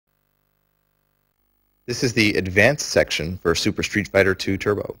This is the advanced section for Super Street Fighter 2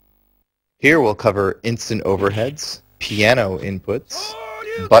 Turbo. Here we'll cover instant overheads, piano inputs,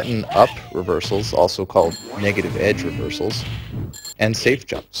 button up reversals, also called negative edge reversals, and safe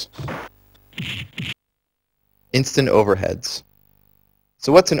jumps. Instant overheads.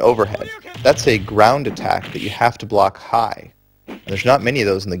 So what's an overhead? That's a ground attack that you have to block high. And there's not many of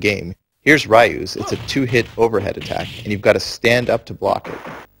those in the game. Here's Ryu's. It's a 2-hit overhead attack, and you've got to stand up to block it.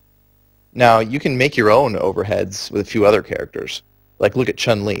 Now, you can make your own overheads with a few other characters. Like, look at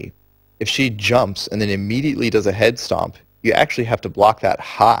Chun-Li. If she jumps and then immediately does a head stomp, you actually have to block that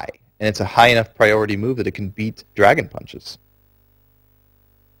high, and it's a high enough priority move that it can beat dragon punches.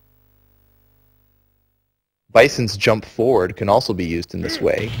 Bison's jump forward can also be used in this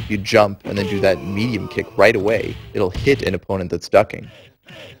way. If you jump and then do that medium kick right away, it'll hit an opponent that's ducking.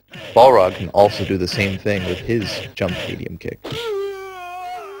 Balrog can also do the same thing with his jump medium kick.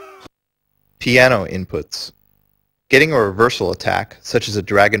 Piano inputs. Getting a reversal attack, such as a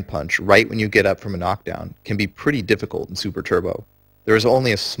dragon punch, right when you get up from a knockdown can be pretty difficult in Super Turbo. There is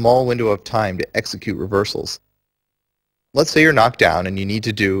only a small window of time to execute reversals. Let's say you're knocked down and you need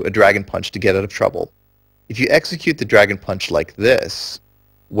to do a dragon punch to get out of trouble. If you execute the dragon punch like this,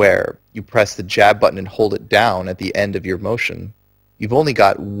 where you press the jab button and hold it down at the end of your motion, you've only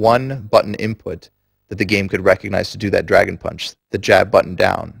got one button input that the game could recognize to do that dragon punch, the jab button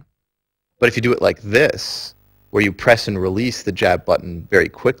down. But if you do it like this, where you press and release the jab button very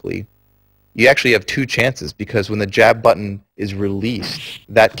quickly, you actually have two chances, because when the jab button is released,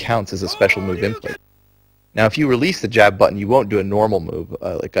 that counts as a special move input. Now, if you release the jab button, you won't do a normal move,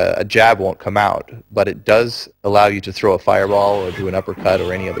 like a jab won't come out, but it does allow you to throw a fireball or do an uppercut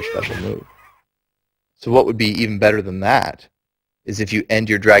or any other special move. So what would be even better than that is if you end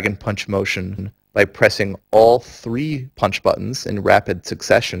your dragon punch motion by pressing all 3 punch buttons in rapid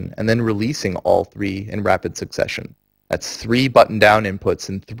succession and then releasing all 3 in rapid succession. That's 3 button down inputs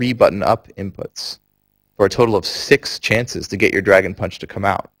and 3 button up inputs, for a total of 6 chances to get your dragon punch to come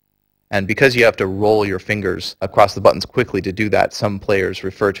out. And because you have to roll your fingers across the buttons quickly to do that, some players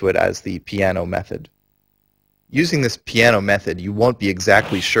refer to it as the piano method. Using this piano method, you won't be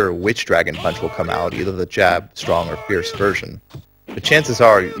exactly sure which dragon punch will come out, either the jab, strong, or fierce version. But chances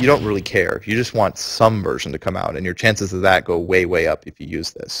are you don't really care. You just want some version to come out, and your chances of that go way, way up if you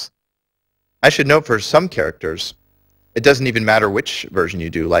use this. I should note, for some characters, it doesn't even matter which version you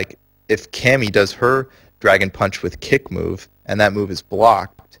do. Like, if Cammy does her dragon punch with kick move, and that move is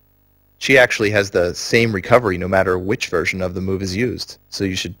blocked, she actually has the same recovery no matter which version of the move is used. So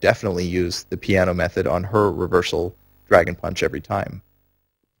you should definitely use the piano method on her reversal dragon punch every time.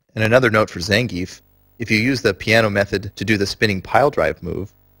 And another note for Zangief, if you use the piano method to do the spinning pile drive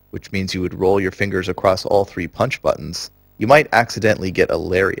move, which means you would roll your fingers across all 3 punch buttons, you might accidentally get a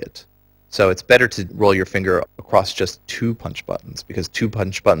lariat. So it's better to roll your finger across just 2 punch buttons, because 2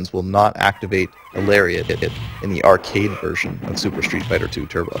 punch buttons will not activate a lariat in the arcade version of Super Street Fighter 2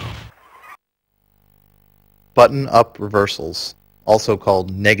 Turbo. Button up reversals, also called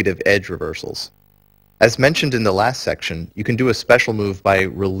negative edge reversals. As mentioned in the last section, you can do a special move by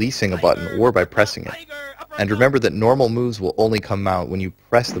releasing a button or by pressing it. And remember that normal moves will only come out when you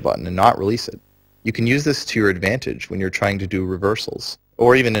press the button and not release it. You can use this to your advantage when you're trying to do reversals,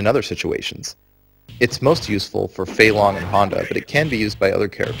 or even in other situations. It's most useful for Fei Long and Honda, but it can be used by other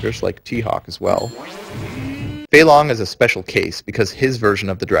characters like T-Hawk as well. Fei Long is a special case because his version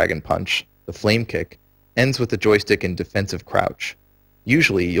of the dragon punch, the flame kick, ends with the joystick in defensive crouch.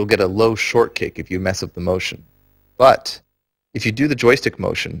 Usually, you'll get a low short kick if you mess up the motion. But if you do the joystick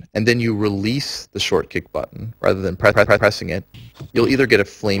motion and then you release the short kick button rather than pressing it, you'll either get a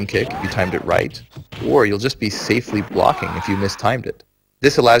flame kick if you timed it right, or you'll just be safely blocking if you mistimed it.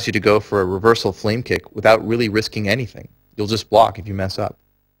 This allows you to go for a reversal flame kick without really risking anything. You'll just block if you mess up.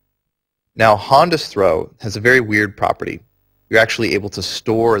 Now, Honda's throw has a very weird property. You're actually able to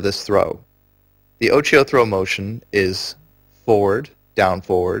store this throw. The Ochio throw motion is forward, down,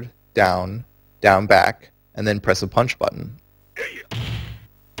 down, back, and then press a punch button.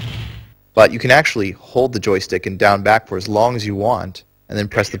 But you can actually hold the joystick and down back for as long as you want, and then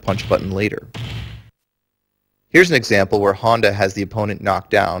press the punch button later. Here's an example where Honda has the opponent knocked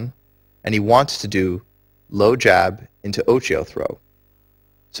down, and he wants to do low jab into Ochio throw.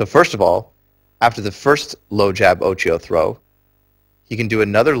 So first of all, after the first low jab Ochio throw, he can do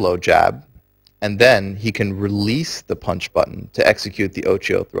another low jab, and then he can release the punch button to execute the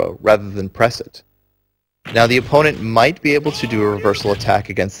Ochio throw rather than press it. Now, the opponent might be able to do a reversal attack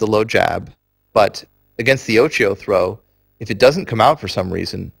against the low jab, but against the Ochio throw, if it doesn't come out for some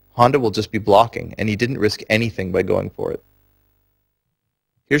reason, Honda will just be blocking, and he didn't risk anything by going for it.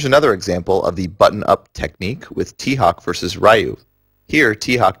 Here's another example of the button-up technique with T-Hawk versus Ryu. Here,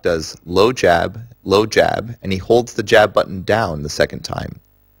 T-Hawk does low jab, and he holds the jab button down the second time.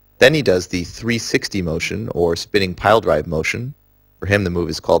 Then he does the 360 motion, or spinning piledrive motion. For him, the move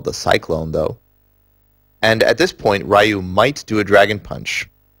is called the Cyclone, though. And at this point, Ryu might do a Dragon Punch.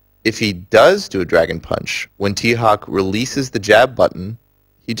 If he does do a Dragon Punch, when T-Hawk releases the jab button,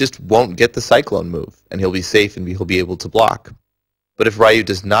 he just won't get the Cyclone move, and he'll be safe and he'll be able to block. But if Ryu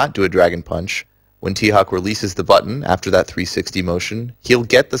does not do a Dragon Punch, when T-Hawk releases the button after that 360 motion, he'll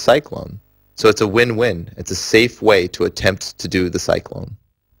get the Cyclone. So it's a win-win. It's a safe way to attempt to do the Cyclone.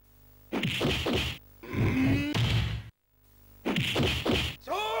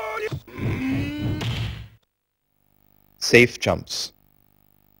 Safe jumps.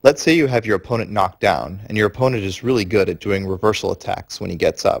 Let's say you have your opponent knocked down, and your opponent is really good at doing reversal attacks when he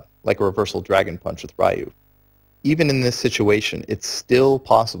gets up, like a reversal Dragon Punch with Ryu. Even in this situation, it's still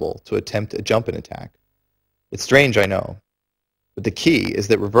possible to attempt a jump-in attack. It's strange, I know, but the key is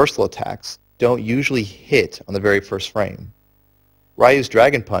that reversal attacks don't usually hit on the very first frame. Ryu's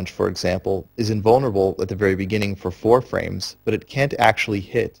Dragon Punch, for example, is invulnerable at the very beginning for 4 frames, but it can't actually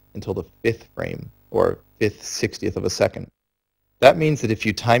hit until the 5th frame, or 5th 60th of a second. That means that if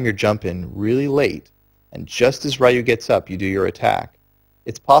you time your jump in really late, and just as Ryu gets up you do your attack,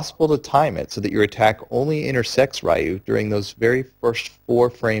 it's possible to time it so that your attack only intersects Ryu during those very first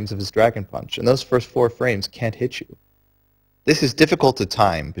 4 frames of his Dragon Punch, and those first 4 frames can't hit you. This is difficult to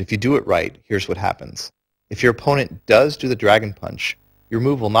time, but if you do it right, here's what happens. If your opponent does do the Dragon Punch, your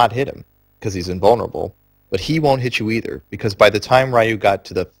move will not hit him, because he's invulnerable, but he won't hit you either, because by the time Ryu got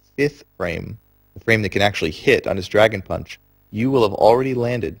to the 5th frame, the frame that can actually hit on his Dragon Punch, you will have already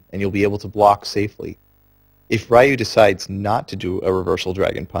landed and you'll be able to block safely. If Ryu decides not to do a reversal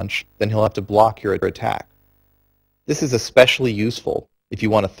Dragon Punch, then he'll have to block your attack. This is especially useful if you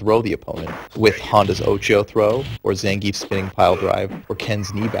want to throw the opponent with Honda's Ochio throw, or Zangief's spinning pile drive, or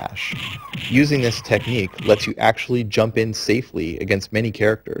Ken's knee bash. Using this technique lets you actually jump in safely against many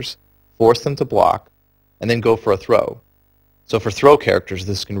characters, force them to block, and then go for a throw. So for throw characters,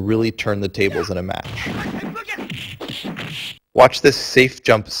 this can really turn the tables in a match. Watch this safe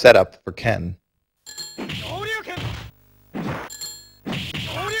jump setup for Ken.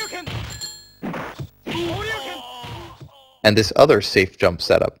 And this other safe jump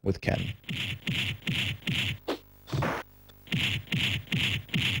setup with Ken.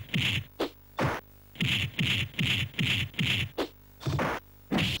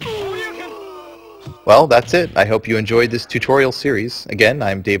 Well, that's it. I hope you enjoyed this tutorial series. Again,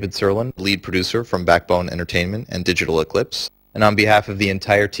 I'm David Serlin, lead producer from Backbone Entertainment and Digital Eclipse. And on behalf of the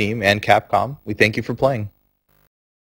entire team and Capcom, we thank you for playing.